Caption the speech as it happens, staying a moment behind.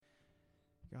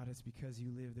God, it's because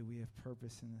you live that we have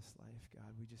purpose in this life.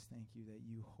 God, we just thank you that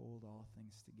you hold all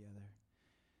things together,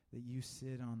 that you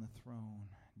sit on the throne,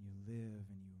 and you live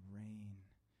and you reign.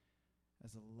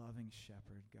 As a loving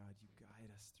shepherd, God, you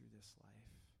guide us through this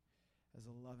life. As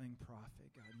a loving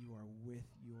prophet, God, you are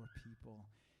with your people,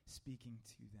 speaking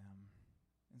to them.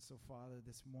 And so, Father,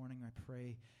 this morning I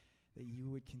pray that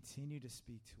you would continue to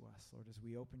speak to us, Lord, as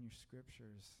we open your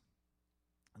scriptures.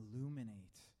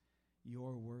 Illuminate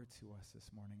your word to us this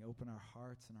morning. Open our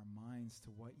hearts and our minds to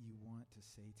what you want to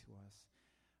say to us.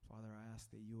 Father, I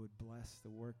ask that you would bless the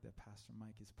work that Pastor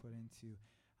Mike has put into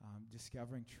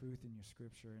discovering truth in your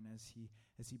scripture, and as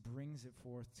he brings it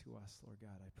forth to us, Lord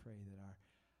God, I pray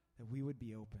that we would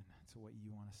be open to what you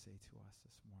want to say to us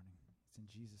this morning. It's in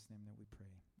Jesus' name that we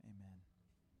pray. Amen.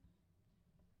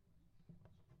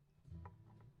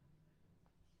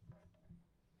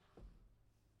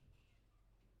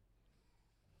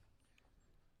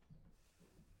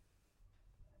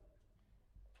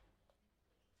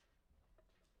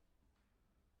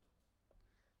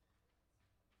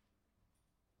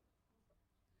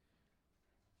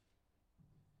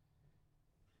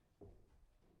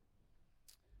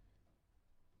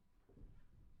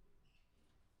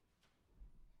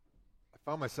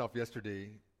 I found myself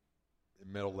yesterday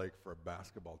in Meadow Lake for a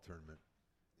basketball tournament.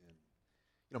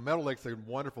 And, Meadow Lake's a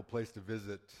wonderful place to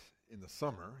visit in the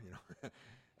summer,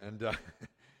 and in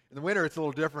the winter it's a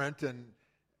little different. And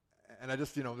I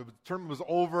just, the tournament was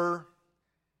over.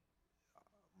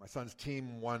 My son's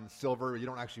team won silver. You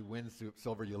don't actually win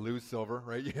silver; you lose silver,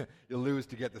 right? You lose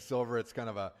to get the silver. It's kind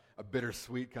of a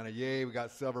bittersweet kind of, yay, we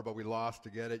got silver, but we lost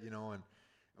to get it, and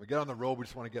we get on the road, we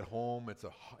just want to get home. It's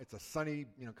a sunny,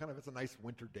 it's a nice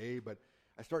winter day, but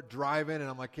I start driving, and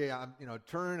I'm like, hey,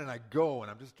 turn, and I go, and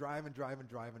I'm just driving,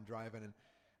 and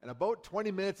about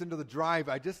 20 minutes into the drive,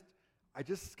 I just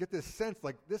get this sense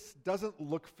like this doesn't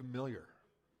look familiar.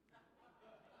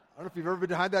 I don't know if you've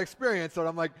ever had that experience, so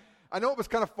I'm like, I know it was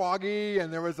kind of foggy,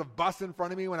 and there was a bus in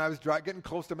front of me when I was getting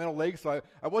close to Meadow Lake, so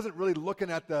I wasn't really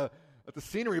looking at the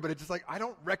scenery, but it's just like, I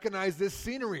don't recognize this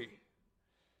scenery.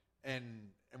 And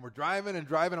we're driving.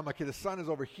 I'm like, hey, the sun is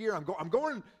over here. I'm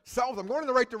going south. I'm going in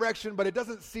the right direction, but it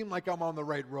doesn't seem like I'm on the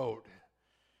right road.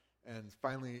 And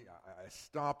finally, I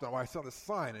stopped. I saw the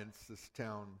sign, and it's this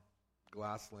town,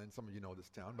 Glassland. Some of you know this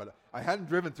town, but I hadn't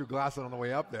driven through Glassland on the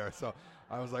way up there. So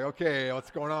I was like, okay,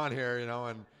 what's going on here,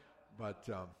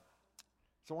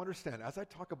 So understand, as I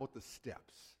talk about the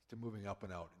steps to moving up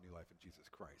and out in new life in Jesus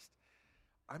Christ,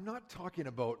 I'm not talking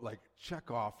about like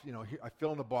check off, here, I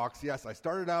fill in the box. Yes, I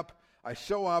started up, I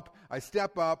show up, I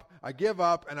step up, I give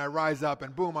up, and I rise up,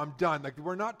 and boom, I'm done. Like,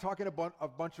 we're not talking about a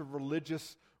bunch of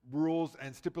religious rules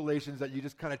and stipulations that you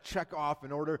just kind of check off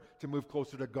in order to move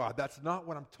closer to God. That's not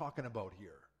what I'm talking about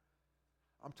here.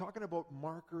 I'm talking about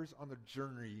markers on the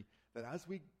journey that as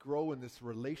we grow in this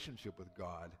relationship with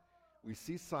God, we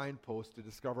see signposts to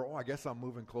discover, I guess I'm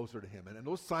moving closer to Him. And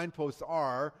those signposts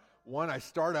are, 1, I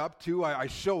start up. 2, I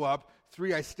show up.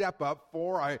 3, I step up.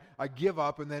 4, I give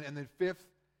up. And then 5th,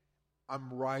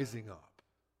 I'm rising up.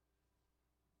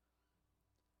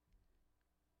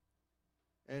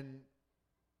 And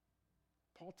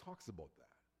Paul talks about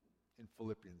that in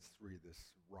Philippians 3, this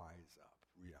rise up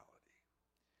reality.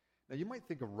 Now, you might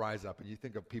think of rise up, and you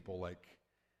think of people like,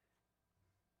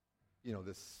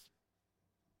 this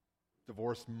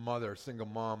divorced mother, single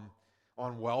mom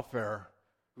on welfare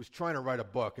who's trying to write a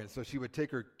book. And so she would take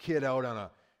her kid out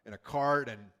in a cart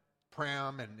and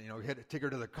pram and, take her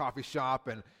to the coffee shop,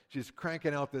 and she's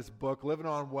cranking out this book, living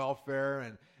on welfare,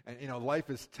 and life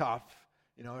is tough.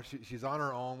 She's on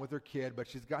her own with her kid, but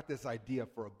she's got this idea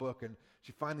for a book, and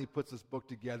she finally puts this book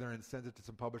together and sends it to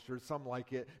some publishers. Some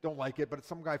like it, don't like it, but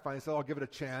some guy finally says, I'll give it a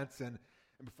chance, and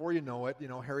before you know it,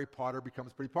 Harry Potter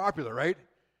becomes pretty popular, right?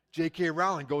 J.K.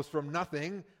 Rowling goes from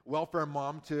nothing, welfare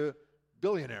mom, to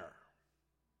billionaire.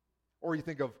 Or you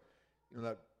think of,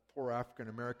 that poor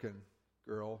African-American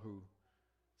girl who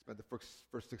spent the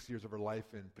first 6 years of her life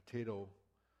in potato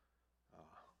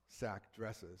sack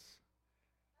dresses.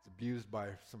 Is abused by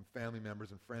some family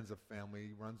members and friends of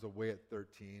family, runs away at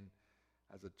 13,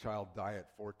 has a child die at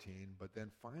 14, but then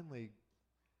finally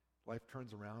life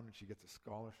turns around and she gets a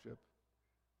scholarship.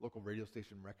 Local radio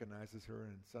station recognizes her,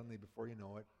 and suddenly, before you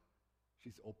know it,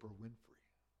 she's Oprah Winfrey,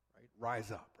 right?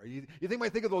 Rise up, right? You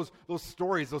might think of those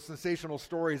stories, those sensational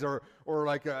stories, or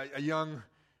like a young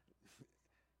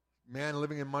man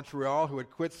living in Montreal who had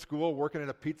quit school, working at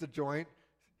a pizza joint.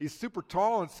 He's super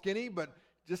tall and skinny, but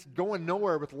just going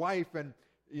nowhere with life, and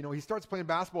he starts playing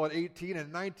basketball at 18, and at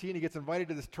 19 he gets invited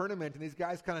to this tournament, and these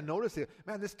guys kind of notice it.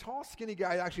 Man, this tall, skinny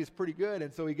guy actually is pretty good,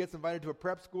 and so he gets invited to a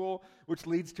prep school, which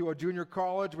leads to a junior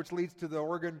college, which leads to the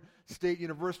Oregon State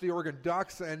University, Oregon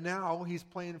Ducks, and now he's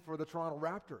playing for the Toronto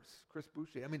Raptors, Chris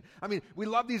Boucher. I mean, we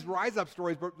love these rise-up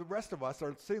stories, but the rest of us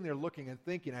are sitting there looking and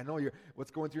thinking, I know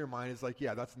what's going through your mind is like,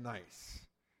 yeah, that's nice.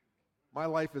 My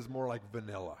life is more like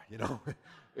vanilla,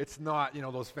 It's not,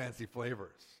 those fancy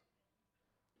flavors.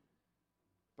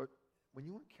 When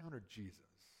you encounter Jesus,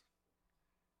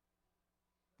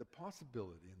 the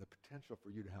possibility and the potential for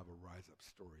you to have a rise-up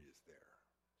story is there,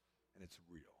 and it's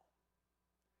real.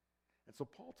 And so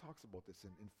Paul talks about this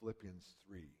in Philippians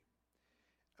 3.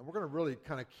 And we're going to really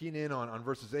kind of keen in on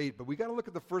verses 8, but we got to look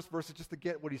at the first verses just to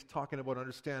get what he's talking about,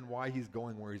 understand why he's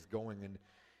going where he's going. And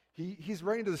he's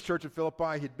writing to this church at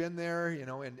Philippi. He'd been there,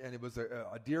 and it was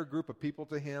a dear group of people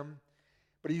to him.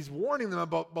 But he's warning them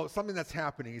about something that's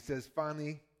happening. He says,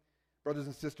 finally, brothers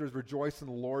and sisters, rejoice in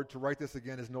the Lord. To write this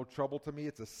again is no trouble to me.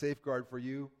 It's a safeguard for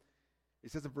you. He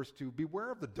says in verse 2,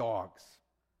 beware of the dogs.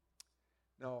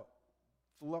 Now,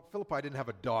 Philippi didn't have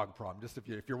a dog problem, just if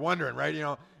you're wondering, right?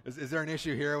 Is there an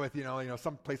issue here with,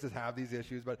 some places have these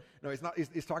issues, but no,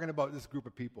 he's talking about this group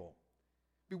of people.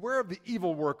 Beware of the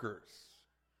evil workers,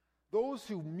 those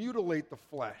who mutilate the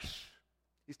flesh.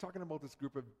 He's talking about this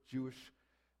group of Jewish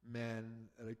men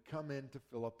that had come into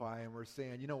Philippi and were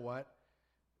saying, you know what?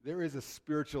 There is a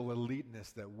spiritual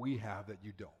eliteness that we have that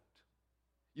you don't.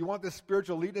 You want this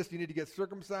spiritual eliteness, you need to get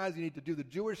circumcised, you need to do the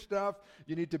Jewish stuff,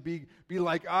 you need to be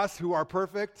like us who are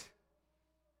perfect.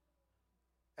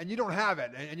 And you don't have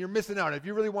it, and you're missing out. If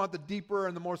you really want the deeper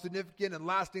and the more significant and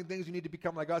lasting things, you need to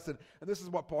become like us. And this is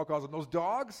what Paul calls them, those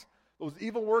dogs, those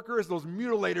evil workers, those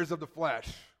mutilators of the flesh.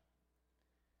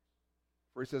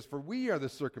 For he says, for we are the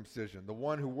circumcision, the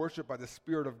one who worship by the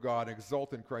Spirit of God,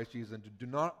 exult in Christ Jesus, and do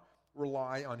not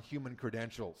rely on human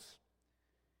credentials.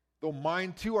 Though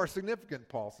mine too are significant,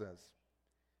 Paul says.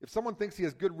 If someone thinks he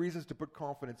has good reasons to put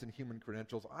confidence in human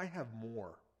credentials, I have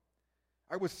more.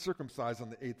 I was circumcised on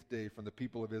the 8th day from the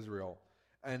people of Israel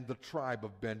and the tribe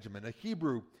of Benjamin, a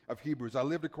Hebrew of Hebrews. I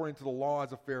lived according to the law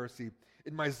as a Pharisee.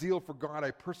 In my zeal for God,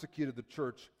 I persecuted the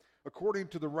church. According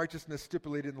to the righteousness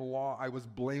stipulated in the law, I was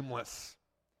blameless.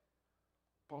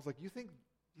 Paul's like, you think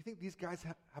these guys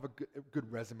have a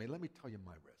good resume? Let me tell you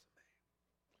my resume.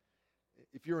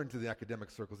 If you're into the academic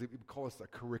circles, we call this a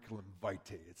curriculum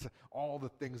vitae. It's all the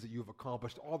things that you've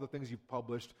accomplished, all the things you've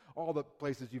published, all the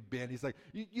places you've been. He's like,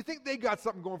 you think they got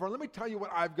something going for them? Let me tell you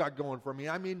what I've got going for me.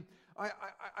 I mean,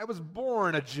 I was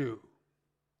born a Jew.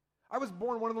 I was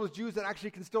born one of those Jews that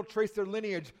actually can still trace their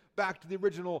lineage back to the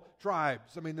original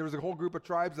tribes. I mean, there was a whole group of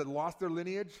tribes that lost their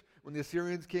lineage when the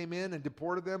Assyrians came in and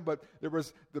deported them, but there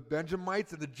was the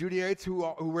Benjamites and the Judaites who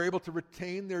were able to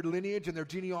retain their lineage and their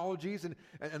genealogies, and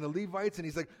the Levites, and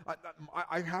he's like,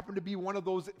 I happen to be one of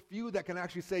those few that can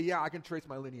actually say, yeah, I can trace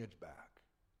my lineage back.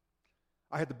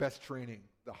 I had the best training,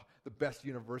 the best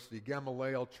university.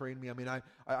 Gamaliel trained me. I mean,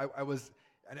 I was...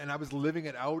 And I was living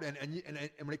it out, and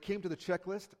when it came to the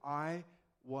checklist, I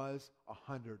was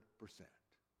 100%.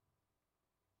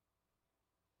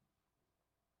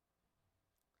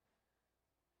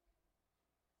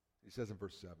 He says in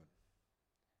verse 7,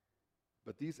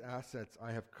 but these assets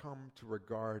I have come to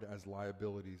regard as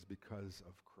liabilities because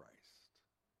of Christ.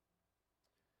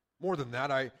 More than that,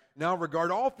 I now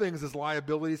regard all things as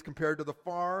liabilities compared to the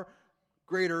far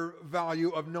greater value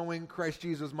of knowing Christ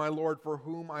Jesus my Lord, for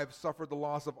whom I have suffered the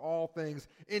loss of all things.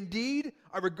 Indeed,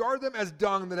 I regard them as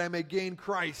dung that I may gain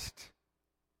Christ.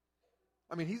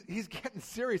 I mean, he's getting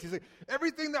serious. He's like,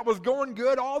 everything that was going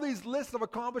good, all these lists of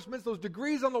accomplishments, those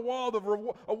degrees on the wall, the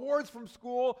awards from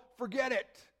school, forget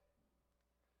it.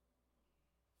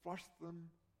 Flush them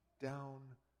down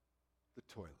the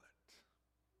toilet.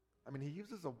 I mean, he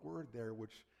uses a word there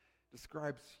which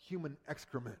describes human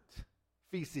excrement,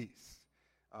 feces.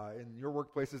 In your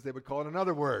workplaces, they would call it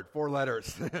another word, 4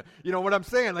 letters. You know what I'm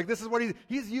saying? Like, this is what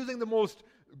he's using the most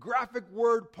graphic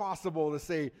word possible to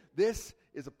say, this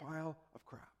is a pile of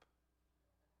crap.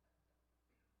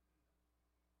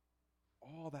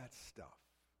 All that stuff,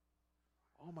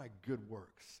 all my good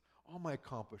works, all my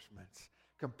accomplishments,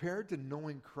 compared to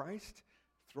knowing Christ,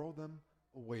 throw them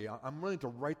away. I'm willing to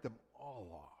write them all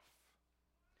off.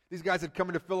 These guys had come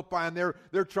into Philippi, and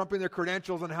they're trumping their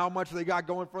credentials and how much they got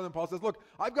going for them. Paul says, look,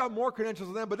 I've got more credentials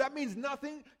than them, but that means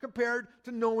nothing compared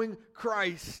to knowing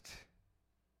Christ.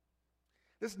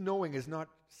 This knowing is not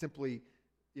simply,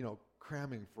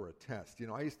 cramming for a test.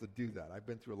 I used to do that. I've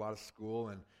been through a lot of school,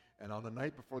 and on the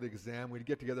night before the exam, we'd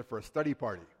get together for a study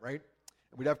party, right?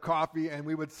 And we'd have coffee, and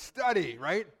we would study,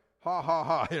 right? Ha, ha,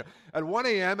 ha. At 1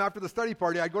 a.m. after the study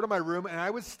party, I'd go to my room and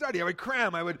I would study. I would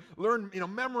cram. I would learn,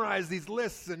 memorize these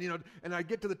lists. And, and I'd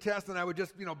get to the test and I would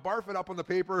just, barf it up on the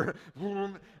paper.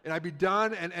 And I'd be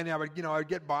done. And I would, I would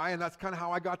get by. And that's kind of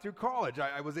how I got through college.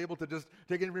 I was able to just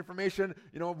take in information,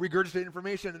 regurgitate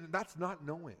information. And that's not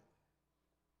knowing.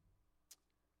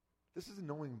 This is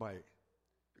knowing by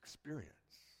experience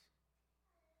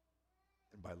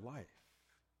and by life.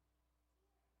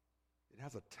 It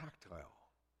has a tactile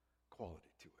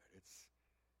quality to it.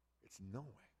 It's knowing.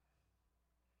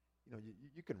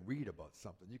 You can read about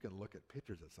something, you can look at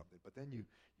pictures of something, but then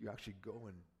you actually go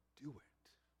and do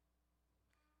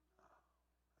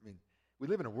it. We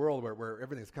live in a world where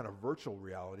everything's kind of virtual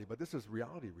reality, but this is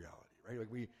reality, right?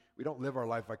 Like we don't live our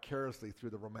life vicariously through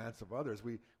the romance of others.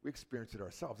 We experience it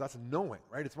ourselves. That's knowing,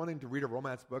 right? It's one thing to read a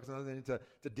romance book, it's another thing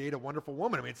to date a wonderful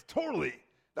woman. It's totally,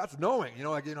 that's knowing,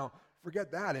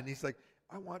 forget that. And he's like,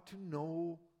 I want to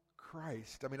know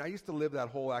Christ. I used to live that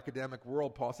whole academic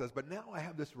world, Paul says, but now I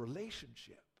have this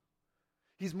relationship.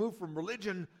 He's moved from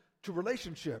religion to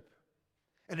relationship.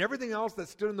 And everything else that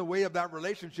stood in the way of that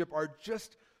relationship are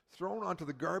just thrown onto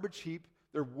the garbage heap.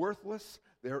 They're worthless.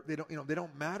 They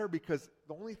don't matter, because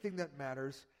the only thing that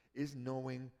matters is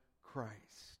knowing Christ.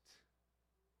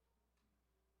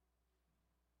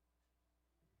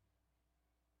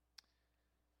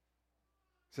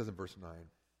 It says in verse 9,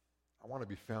 I want to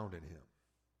be found in him,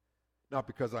 not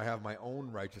because I have my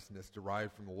own righteousness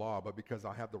derived from the law, but because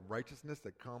I have the righteousness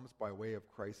that comes by way of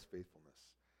Christ's faithfulness.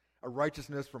 A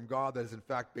righteousness from God that is in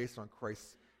fact based on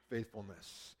Christ's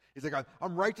faithfulness. He's like,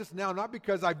 I'm righteous now, not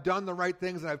because I've done the right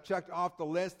things and I've checked off the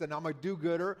list and I'm a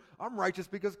do-gooder. I'm righteous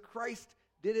because Christ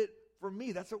did it for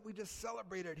me. That's what we just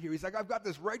celebrated here. He's like, I've got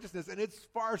this righteousness and it's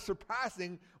far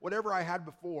surpassing whatever I had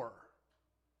before.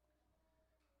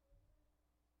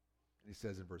 And he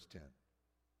says in verse 10,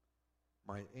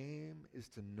 my aim is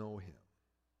to know him,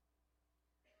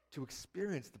 to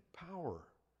experience the power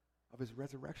of his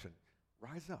resurrection.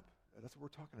 Rise up. That's what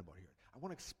we're talking about here. I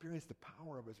want to experience the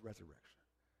power of his resurrection,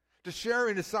 to share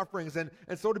in his sufferings, and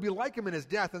so to be like him in his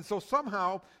death, and so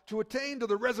somehow to attain to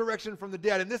the resurrection from the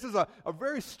dead. And this is a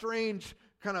very strange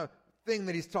kind of thing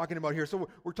that he's talking about here. So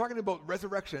we're talking about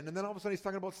resurrection, and then all of a sudden he's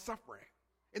talking about suffering.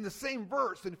 In the same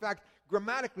verse, in fact,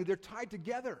 grammatically, they're tied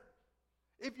together.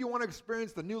 If you want to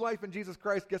experience the new life in Jesus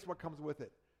Christ, guess what comes with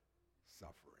it?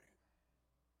 Suffering.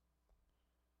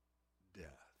 Death.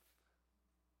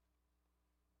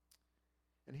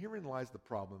 And herein lies the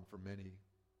problem for many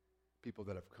people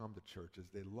that have come to churches.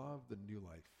 They love the new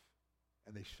life,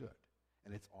 and they should.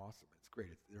 And it's awesome. It's great.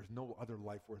 There's no other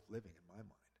life worth living in my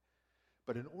mind.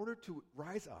 But in order to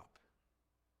rise up,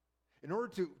 in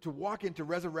order to walk into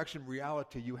resurrection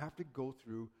reality, you have to go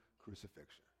through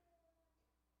crucifixion.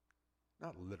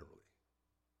 Not literally,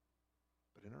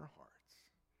 but in our hearts,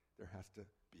 there has to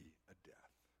be a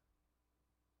death.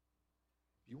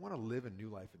 If you want to live a new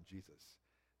life in Jesus,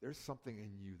 there's something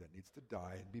in you that needs to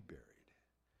die and be buried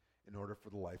in order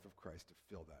for the life of Christ to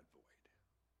fill that void.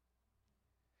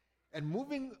 And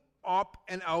moving up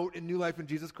and out in new life in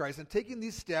Jesus Christ and taking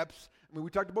these steps,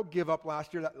 we talked about give up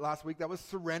last week. That was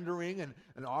surrendering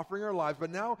and offering our lives.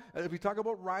 But now, if we talk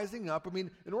about rising up,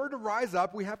 in order to rise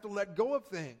up, we have to let go of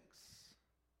things.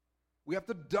 We have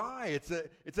to die.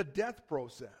 It's a death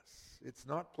process. It's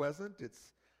not pleasant.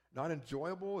 It's not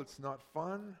enjoyable. It's not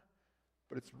fun,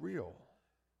 but it's real.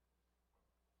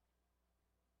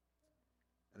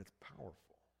 And it's powerful.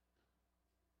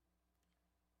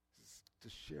 It's to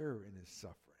share in his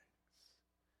sufferings,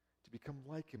 to become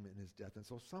like him in his death, and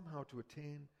so somehow to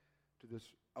attain to this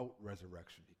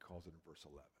out-resurrection, he calls it in verse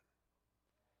 11.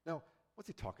 Now, what's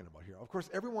he talking about here? Of course,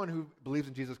 everyone who believes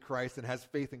in Jesus Christ and has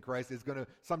faith in Christ is going to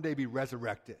someday be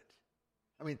resurrected.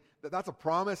 That's a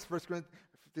promise. 1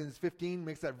 Corinthians 15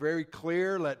 makes that very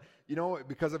clear that,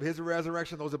 because of his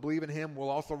resurrection, those that believe in him will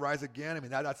also rise again.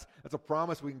 That's a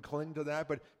promise. We can cling to that.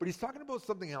 But he's talking about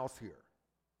something else here.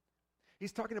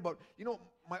 He's talking about,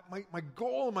 my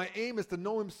goal and my aim is to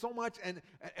know him so much, and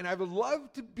I would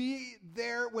love to be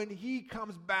there when he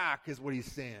comes back, is what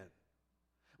he's saying.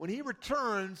 When he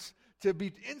returns, to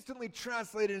be instantly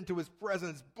translated into his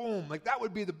presence, boom, that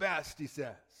would be the best, he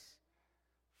says.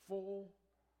 Full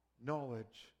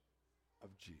knowledge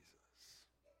of Jesus.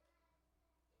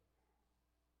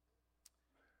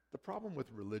 The problem with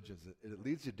religion is it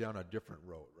leads you down a different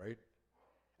road, right?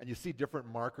 And you see different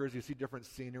markers, you see different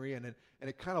scenery, and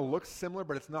it kind of looks similar,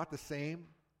 but it's not the same.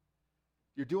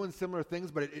 You're doing similar things,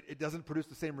 but it doesn't produce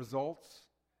the same results.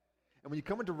 And when you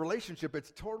come into relationship,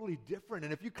 it's totally different.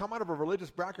 And if you come out of a religious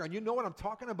background, you know what I'm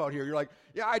talking about here. You're like,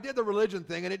 yeah, I did the religion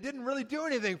thing, and it didn't really do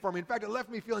anything for me. In fact, it left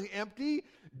me feeling empty,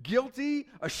 guilty,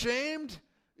 ashamed,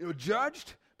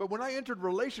 judged. But when I entered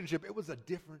relationship, it was a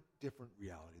different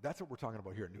reality. That's what we're talking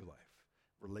about here at New Life.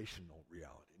 Relational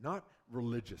reality, not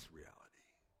religious reality.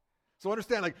 So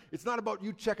understand, like, it's not about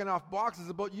you checking off boxes.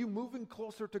 It's about you moving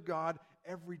closer to God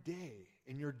every day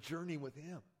in your journey with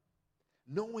Him.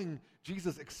 Knowing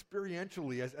Jesus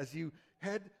experientially as you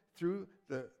head through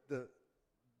the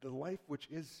life which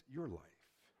is your life.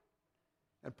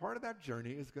 And part of that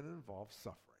journey is going to involve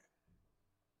suffering.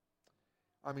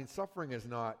 I mean, suffering is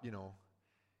not,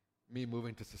 me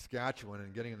moving to Saskatchewan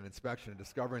and getting an inspection and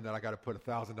discovering that I got to put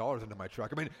 $1,000 into my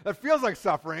truck. I mean, that feels like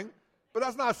suffering, but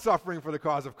that's not suffering for the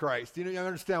cause of Christ. You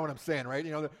understand what I'm saying, right?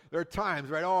 There are times,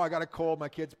 right? Oh, I got a cold, my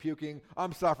kid's puking,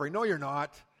 I'm suffering. No, you're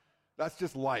not. That's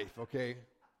just life, okay?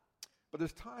 But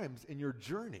there's times in your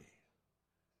journey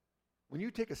when you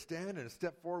take a stand and a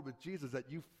step forward with Jesus that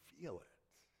you feel it.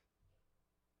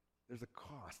 There's a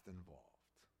cost involved.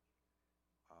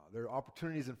 There are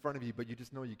opportunities in front of you, but you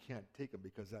just know you can't take them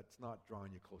because that's not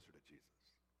drawing you closer to Jesus.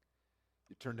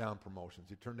 You turn down promotions.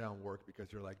 You turn down work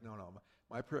because you're like, no,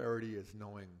 my priority is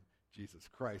knowing Jesus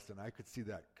Christ, and I could see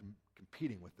that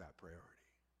competing with that priority.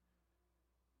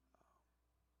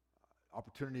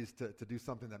 Opportunities to do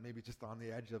something that maybe just on the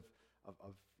edge of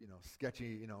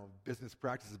sketchy, business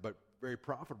practices, but very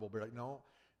profitable. But like, no,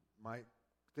 my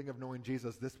thing of knowing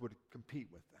Jesus, this would compete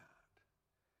with that.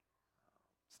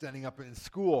 Standing up in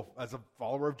school as a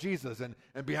follower of Jesus and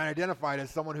being identified as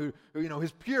someone who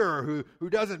is pure, who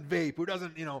doesn't vape, who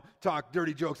doesn't, talk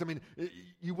dirty jokes. I mean,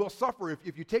 you will suffer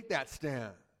if you take that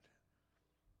stand.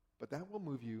 But that will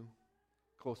move you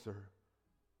closer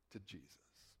to Jesus.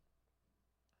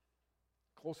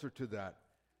 Closer to that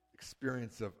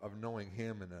experience of knowing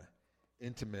Him in an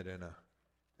intimate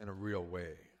in a real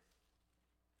way.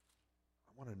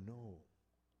 I want to know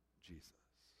Jesus.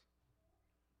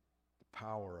 The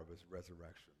power of His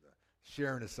resurrection, the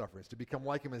sharing His sufferings, to become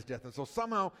like Him in His death. And so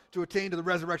somehow to attain to the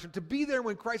resurrection, to be there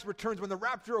when Christ returns, when the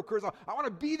rapture occurs. I want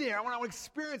to be there. I want to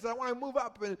experience it. I want to move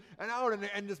up and out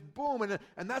and just boom.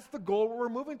 And that's the goal we're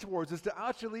moving towards, is to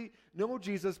actually know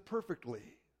Jesus perfectly.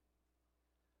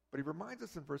 But He reminds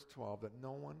us in verse 12 that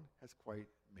no one has quite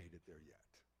made it there yet.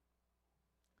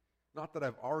 Not that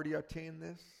I've already attained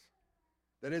this.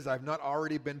 That is, I've not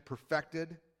already been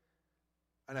perfected.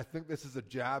 And I think this is a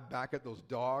jab back at those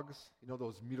dogs,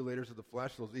 those mutilators of the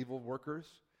flesh, those evil workers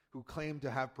who claim to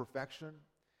have perfection.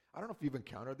 I don't know if you've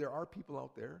encountered, there are people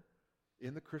out there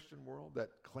in the Christian world that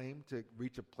claim to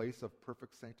reach a place of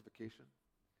perfect sanctification.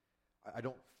 I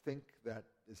don't think that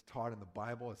is taught in the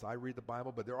Bible as I read the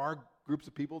Bible, but there are groups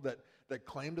of people that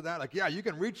claim to that. Like, yeah, you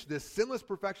can reach this sinless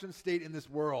perfection state in this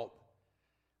world.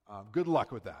 Good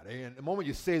luck with that. And the moment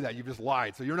you say that, you've just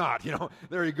lied. So you're not,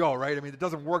 there you go, right? I mean, it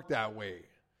doesn't work that way.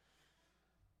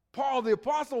 Paul, the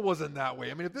apostle, wasn't that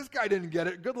way. I mean, if this guy didn't get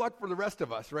it, good luck for the rest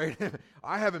of us, right?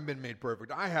 I haven't been made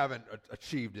perfect. I haven't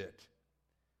achieved it.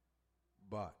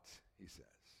 But, he says,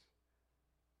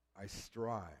 I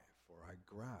strive, or I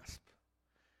grasp,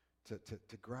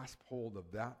 to grasp hold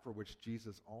of that for which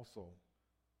Jesus also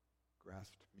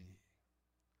grasped me.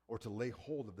 Or to lay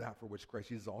hold of that for which Christ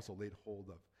Jesus also laid hold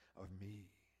of me.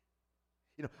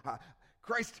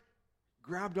 Christ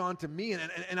grabbed onto me,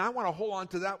 and I want to hold on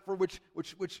to that for which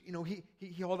he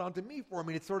held on to me for. I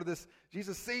mean, it's sort of this,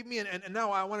 Jesus saved me, and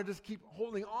now I want to just keep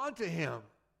holding on to Him. I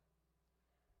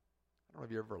don't know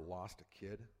if you ever lost a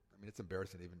kid. I mean, it's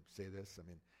embarrassing to even say this. I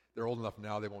mean, they're old enough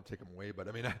now, they won't take them away. But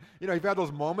I mean, you've had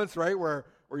those moments, right, where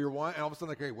you're one, and all of a sudden,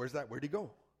 like, hey, where'd he go?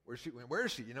 Where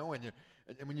is she?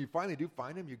 And when you finally do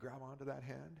find him, you grab onto that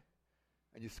hand,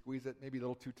 and you squeeze it maybe a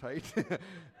little too tight. And,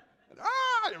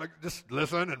 just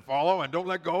listen and follow, and don't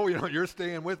let go. You're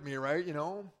staying with me, right? I mean,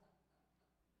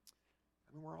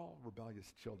 we're all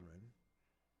rebellious children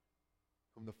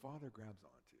whom the Father grabs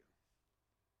onto,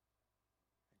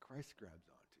 and Christ grabs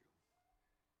onto.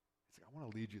 He's like, I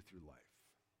want to lead you through life.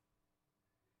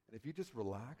 And if you just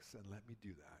relax and let me do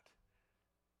that,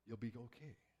 you'll be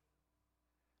okay.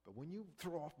 But when you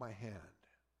throw off my hand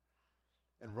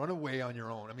and run away on your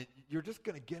own, I mean, you're just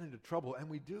going to get into trouble, and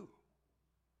we do.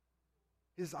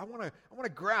 He says, I want to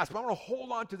grasp, I want to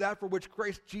hold on to that for which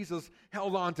Christ Jesus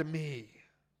held on to me.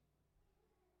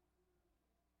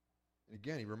 And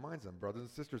again, he reminds them, brothers and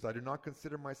sisters, I do not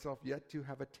consider myself yet to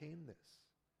have attained this.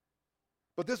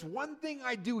 But this one thing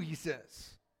I do, he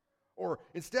says, or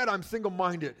instead I'm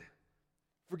single-minded,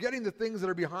 Forgetting the things that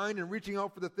are behind and reaching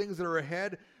out for the things that are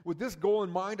ahead. With this goal in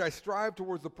mind, I strive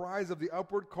towards the prize of the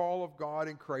upward call of God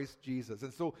in Christ Jesus.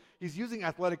 And so he's using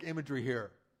athletic imagery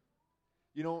here.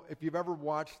 You know, if you've ever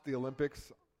watched the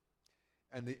Olympics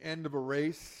and the end of a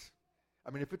race,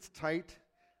 I mean, if it's tight,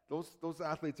 those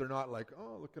athletes are not like,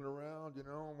 oh, looking around,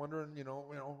 wondering,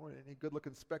 any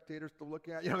good-looking spectators to look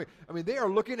at. I mean, they are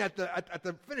looking at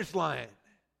the finish line.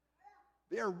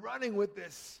 They are running with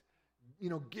this,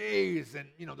 gaze, and,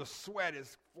 the sweat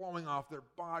is flowing off their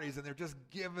bodies, and they're just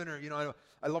giving her,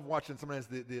 I love watching sometimes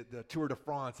the Tour de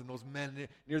France, and those men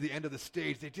near the end of the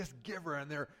stage, they just give her,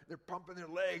 and they're pumping their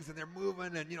legs, and they're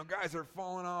moving, and, guys are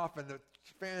falling off, and the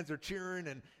fans are cheering,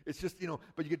 and it's just,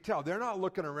 but you can tell, they're not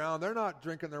looking around, they're not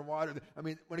drinking their water. I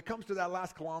mean, when it comes to that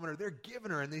last kilometer, they're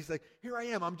giving her, and he's like, here I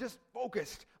am, I'm just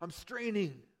focused, I'm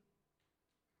straining.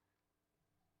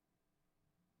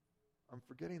 I'm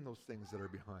forgetting those things that are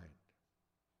behind.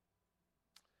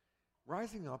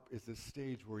 Rising up is this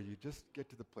stage where you just get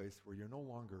to the place where you're no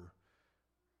longer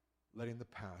letting the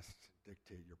past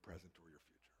dictate your present or your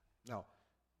future. Now,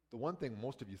 the one thing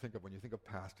most of you think of when you think of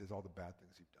past is all the bad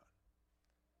things you've done.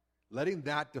 Letting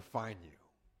that define you.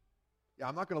 Yeah,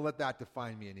 I'm not going to let that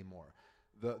define me anymore.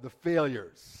 The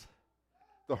failures,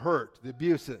 the hurt, the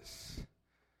abuses,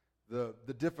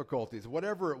 the difficulties,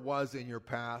 whatever it was in your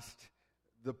past,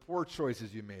 the poor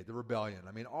choices you made, the rebellion.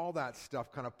 I mean, all that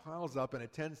stuff kind of piles up, and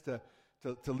it tends to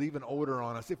leave an odor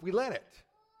on us if we let it.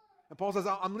 And Paul says,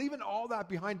 I'm leaving all that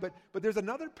behind, but there's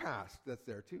another past that's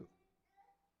there too.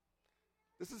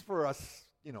 This is for us,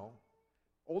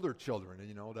 older children,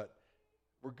 and that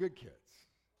we're good kids.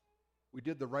 We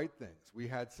did the right things. We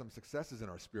had some successes in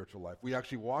our spiritual life. We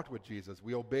actually walked with Jesus.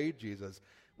 We obeyed Jesus.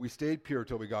 We stayed pure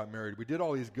till we got married. We did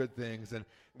all these good things, and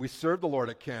we served the Lord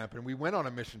at camp, and we went on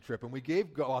a mission trip, and we gave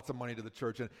lots of money to the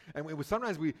church. And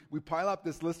sometimes we pile up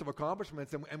this list of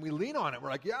accomplishments, and we lean on it. We're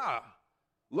like, yeah,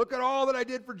 look at all that I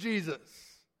did for Jesus.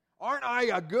 Aren't I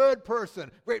a good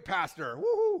person? Great pastor.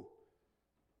 Woohoo!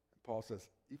 And Paul says,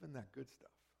 even that good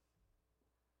stuff,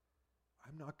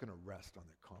 I'm not going to rest on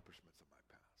the accomplishments of my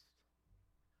past.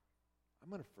 I'm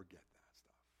going to forget that stuff.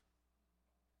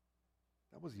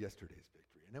 That was yesterday's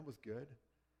victory, and it was good,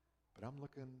 but I'm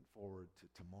looking forward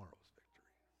to tomorrow's victory,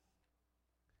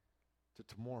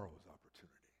 to tomorrow's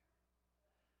opportunity,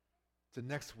 to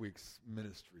next week's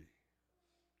ministry,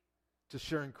 to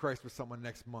sharing Christ with someone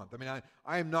next month. I mean,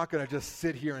 I am not going to just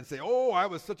sit here and say, oh, I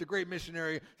was such a great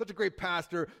missionary, such a great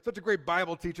pastor, such a great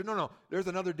Bible teacher. No. There's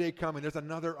another day coming. There's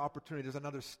another opportunity. There's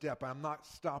another step. I'm not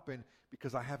stopping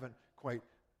because I haven't quite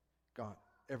got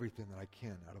everything that I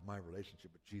can out of my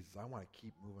relationship with Jesus. I want to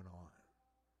keep moving on.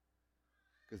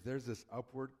 Because there's this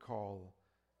upward call,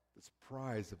 this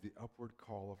prize of the upward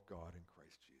call of God in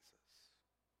Christ Jesus.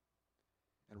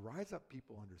 And Rise Up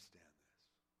people understand this.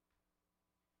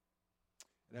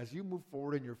 And as you move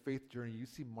forward in your faith journey, you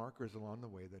see markers along the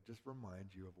way that just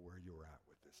remind you of where you're at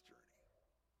with this journey.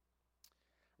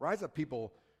 Rise Up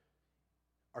people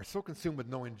are so consumed with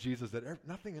knowing Jesus that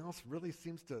nothing else really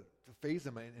seems to faze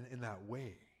them in that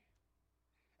way.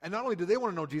 And not only do they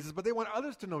want to know Jesus, but they want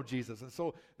others to know Jesus. And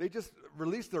so they just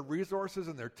release their resources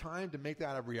and their time to make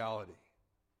that a reality.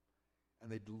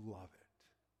 And they love it.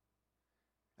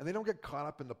 And they don't get caught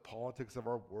up in the politics of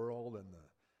our world and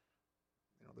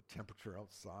the temperature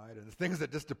outside and the things that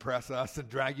just depress us and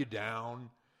drag you down.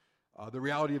 The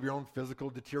reality of your own physical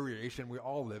deterioration. We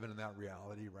all live in that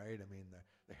reality, right? I mean,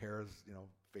 the hair is,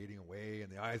 fading away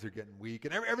and the eyes are getting weak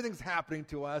and everything's happening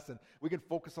to us, and we can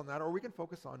focus on that, or we can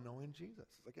focus on knowing Jesus.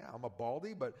 It's like, yeah, I'm a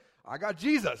baldy, but I got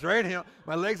Jesus, right?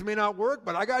 My legs may not work,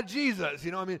 but I got Jesus.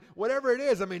 Whatever it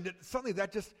is, suddenly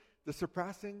that just, the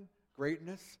surpassing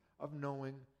greatness of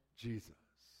knowing Jesus.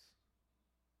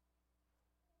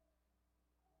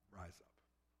 Rise up.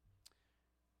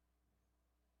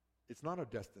 It's not a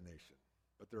destination,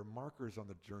 but there are markers on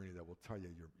the journey that will tell you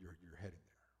you're heading there.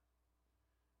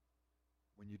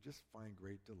 When you just find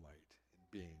great delight in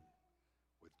being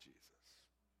with Jesus.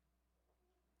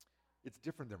 It's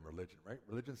different than religion, right?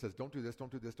 Religion says, don't do this,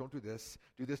 don't do this, don't do this,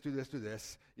 do this, do this, do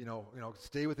this,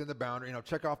 stay within the boundary,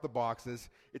 check off the boxes.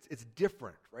 It's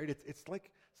different, right? It's like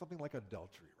something like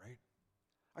adultery, right?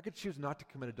 I could choose not to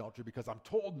commit adultery because I'm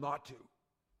told not to.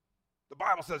 The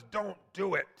Bible says don't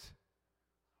do it.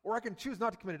 Or I can choose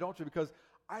not to commit adultery because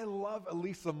I love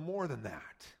Elisa more than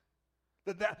that.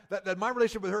 That my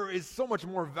relationship with her is so much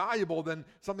more valuable than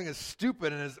something as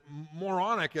stupid and as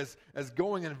moronic as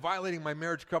going and violating my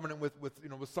marriage covenant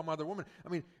with some other woman.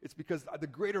 It's because the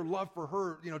greater love for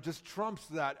her, just trumps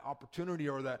that opportunity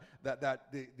or the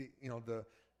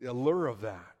allure of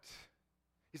that.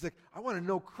 He's like, I want to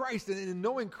know Christ, and in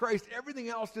knowing Christ, everything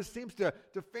else just seems to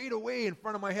fade away in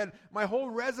front of my head. My whole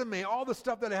resume, all the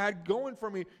stuff that I had going for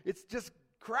me, it's just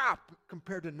crap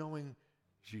compared to knowing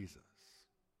Jesus.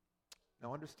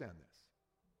 Now understand this.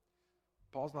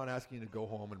 Paul's not asking you to go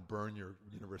home and burn your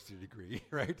university degree,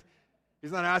 right?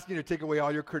 He's not asking you to take away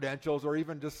all your credentials or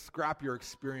even just scrap your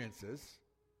experiences.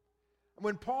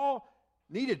 When Paul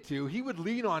needed to, he would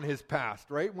lean on his past,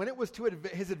 right? When it was to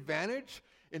his advantage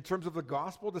in terms of the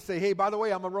gospel to say, hey, by the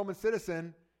way, I'm a Roman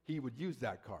citizen, he would use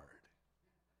that card.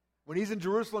 When he's in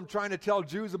Jerusalem trying to tell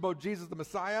Jews about Jesus the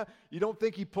Messiah, you don't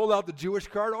think he pulled out the Jewish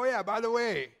card? Oh yeah, by the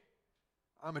way,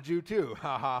 I'm a Jew too.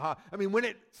 Ha ha ha. I mean, when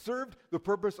it served the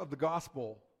purpose of the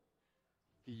gospel,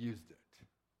 he used it.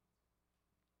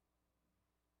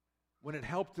 When it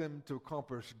helped him to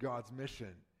accomplish God's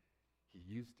mission,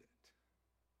 he used it.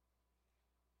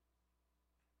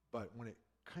 But when it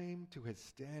came to his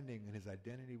standing and his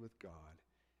identity with God,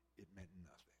 it meant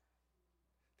nothing.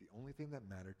 The only thing that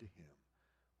mattered to him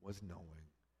was knowing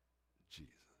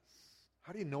Jesus.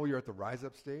 How do you know you're at the rise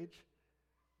up stage?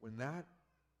 When that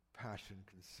passion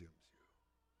consumes you.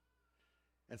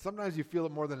 And sometimes you feel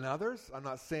it more than others. I'm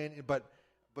not saying, but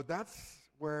that's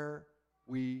where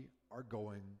we are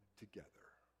going together.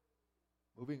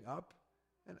 Moving up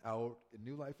and out in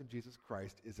new life in Jesus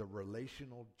Christ is a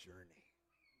relational journey.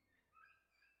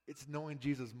 It's knowing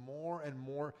Jesus more and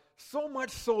more, so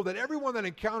much so that everyone that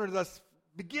encounters us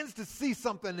begins to see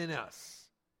something in us.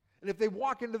 And if they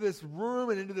walk into this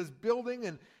room and into this building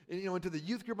and into the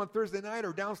youth group on Thursday night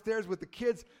or downstairs with the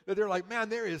kids, that they're like, man,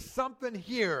 there is something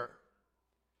here.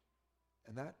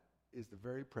 And that is the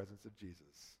very presence of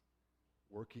Jesus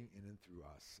working in and through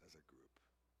us as a group,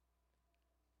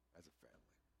 as a family.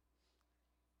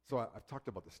 So I've talked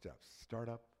about the steps. Start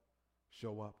up,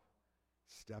 show up,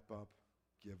 step up,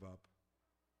 give up,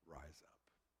 rise up.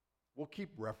 We'll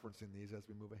keep referencing these as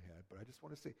we move ahead, but I just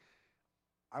want to say,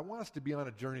 I want us to be on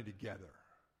a journey together.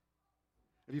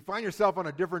 If you find yourself on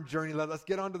a different journey, let's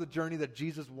get onto the journey that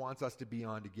Jesus wants us to be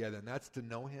on together, and that's to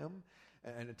know him,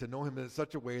 and to know him in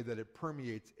such a way that it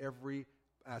permeates every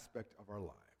aspect of our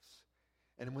lives.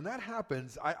 And when that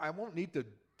happens, I won't need to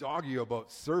dog you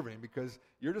about serving because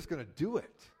you're just going to do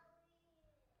it.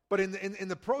 But in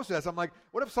the process, I'm like,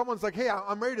 what if someone's like, hey,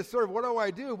 I'm ready to serve. What do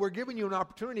I do? We're giving you an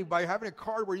opportunity by having a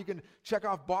card where you can check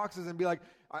off boxes and be like,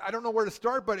 I don't know where to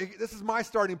start, but this is my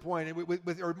starting point,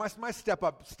 or my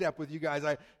step with you guys.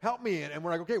 Help me. And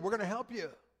we're like, okay, we're going to help you.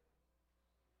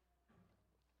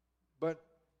 But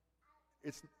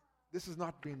this is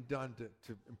not being done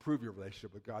to improve your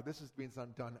relationship with God. This is being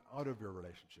done out of your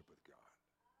relationship with God.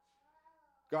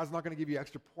 God's not going to give you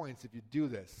extra points if you do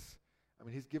this. I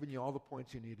mean, he's given you all the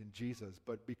points you need in Jesus,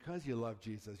 but because you love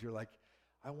Jesus, you're like,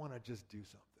 I want to just do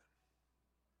something.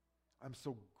 I'm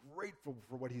so grateful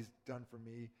for what he's done for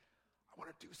me. I want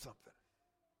to do something.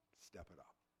 Step it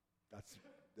up. That's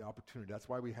the opportunity. That's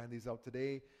why we hand these out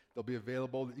today. They'll be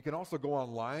available. You can also go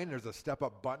online. There's a step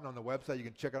up button on the website. You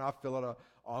can check it off, fill out an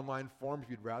online form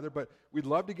if you'd rather, but we'd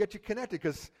love to get you connected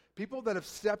because people that have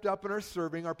stepped up and are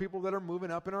serving are people that are moving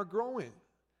up and are growing.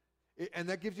 And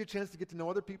that gives you a chance to get to know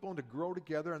other people and to grow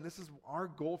together. And this is our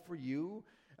goal for you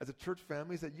as a church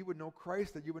family, is that you would know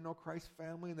Christ, that you would know Christ's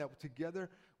family, and that together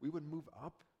we would move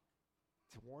up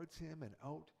towards him and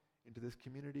out into this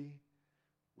community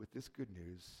with this good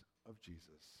news of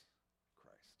Jesus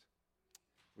Christ.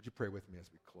 Would you pray with me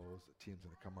as we close? The team's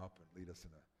going to come up and lead us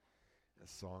in a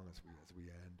song as we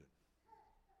end.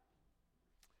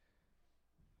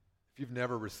 If you've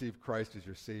never received Christ as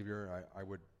your Savior, I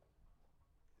would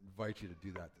invite you to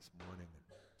do that this morning and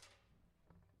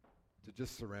to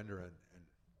just surrender and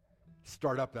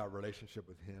start up that relationship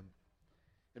with him.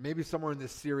 And maybe somewhere in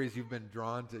this series you've been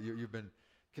drawn to, you've been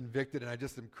convicted, and I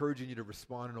just encouraging you to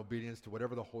respond in obedience to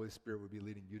whatever the Holy Spirit would be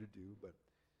leading you to do. But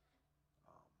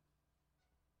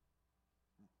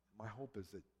my hope is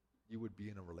that you would be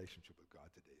in a relationship with God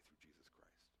today through Jesus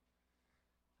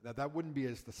Christ. That wouldn't be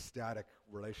as the static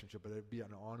relationship, but it would be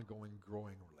an ongoing,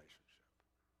 growing relationship.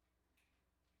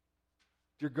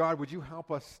 Dear God, would you help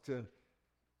us to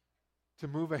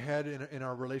move ahead in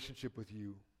our relationship with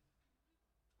you?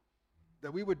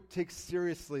 That we would take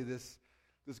seriously this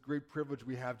great privilege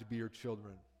we have to be your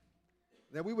children.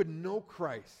 That we would know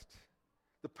Christ,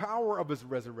 the power of his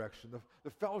resurrection,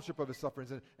 the fellowship of his sufferings,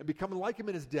 and become like him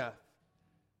in his death.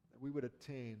 That we would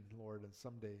attain, Lord, and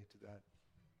someday to that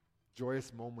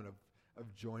joyous moment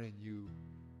of joining you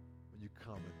when you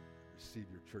come and receive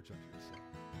your church unto yourself.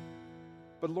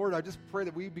 But Lord, I just pray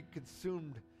that we be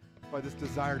consumed by this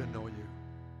desire to know you.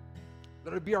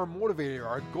 Let it be our motivator,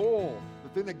 our goal, the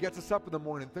thing that gets us up in the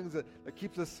morning, things that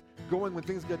keeps us going when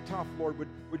things get tough, Lord.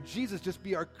 Would Jesus just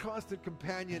be our constant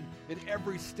companion in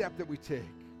every step that we take?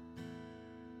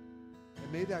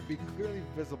 And may that be clearly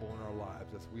visible in our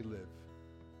lives as we live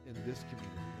in this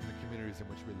community, in the communities in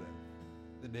which we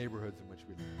live, the neighborhoods in which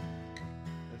we live.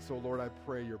 And so, Lord, I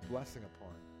pray your blessing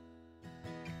upon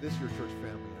this, your church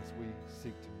family, as we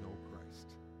seek to know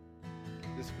Christ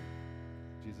this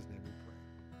week. In Jesus' name.